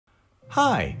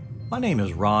Hi, my name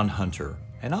is Ron Hunter,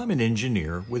 and I'm an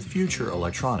engineer with Future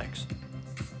Electronics.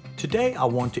 Today I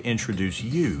want to introduce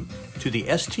you to the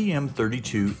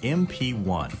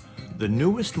STM32MP1, the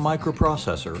newest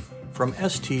microprocessor from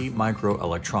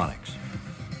STMicroelectronics.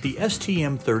 The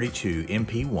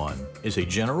STM32MP1 is a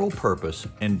general-purpose,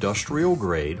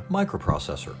 industrial-grade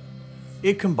microprocessor.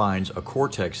 It combines a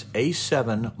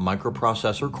Cortex-A7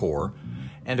 microprocessor core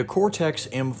and a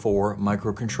Cortex-M4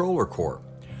 microcontroller core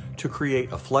to create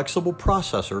a flexible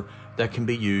processor that can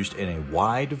be used in a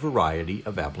wide variety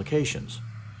of applications.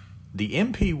 The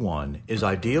MP1 is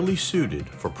ideally suited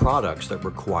for products that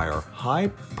require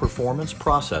high-performance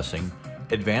processing,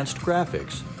 advanced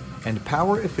graphics, and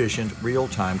power-efficient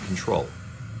real-time control.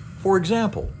 For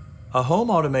example, a home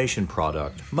automation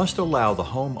product must allow the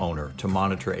homeowner to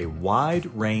monitor a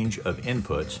wide range of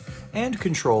inputs and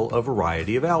control a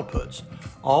variety of outputs,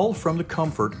 all from the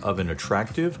comfort of an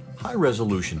attractive,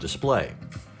 high-resolution display.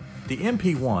 The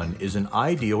MP1 is an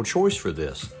ideal choice for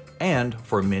this and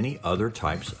for many other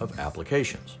types of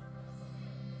applications.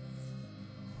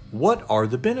 What are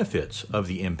the benefits of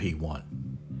the MP1?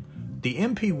 The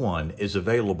MP1 is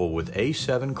available with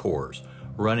A7 cores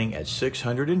running at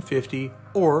 650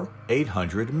 or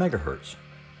 800 MHz.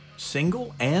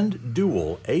 Single and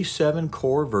dual A7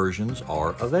 core versions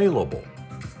are available.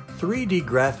 3D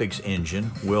graphics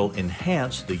engine will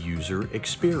enhance the user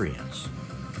experience.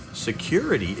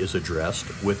 Security is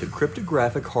addressed with the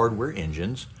cryptographic hardware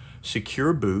engines,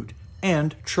 secure boot,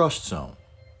 and trust zone.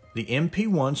 The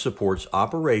MP1 supports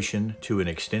operation to an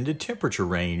extended temperature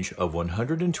range of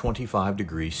 125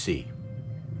 degrees C.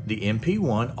 The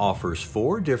MP1 offers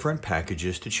 4 different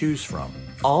packages to choose from,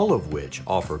 all of which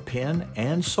offer pen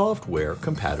and software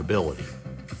compatibility.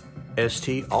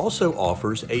 ST also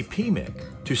offers a PMIC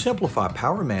to simplify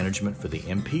power management for the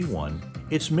MP1,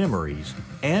 its memories,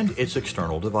 and its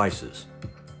external devices.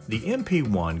 The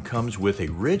MP1 comes with a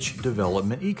rich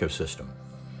development ecosystem.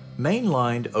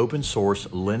 Mainlined open-source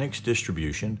Linux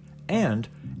distribution and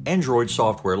Android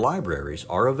software libraries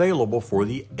are available for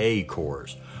the A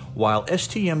cores, while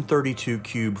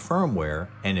STM32Cube firmware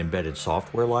and embedded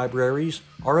software libraries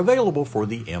are available for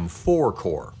the M4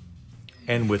 core.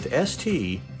 And with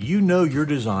ST, you know your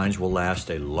designs will last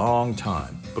a long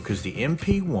time because the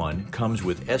MP1 comes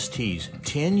with ST's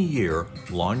 10-year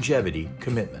longevity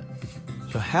commitment.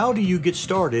 So how do you get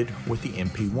started with the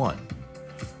MP1?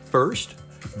 First,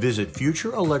 visit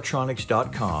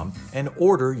futureelectronics.com and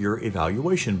order your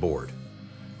evaluation board.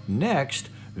 Next,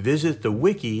 visit the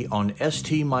wiki on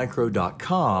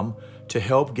STMicro.com to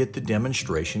help get the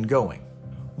demonstration going.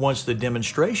 Once the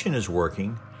demonstration is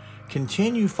working,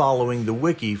 continue following the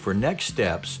wiki for next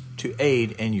steps to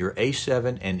aid in your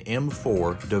A7 and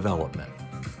M4 development.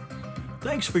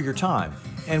 Thanks for your time,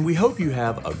 and we hope you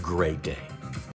have a great day.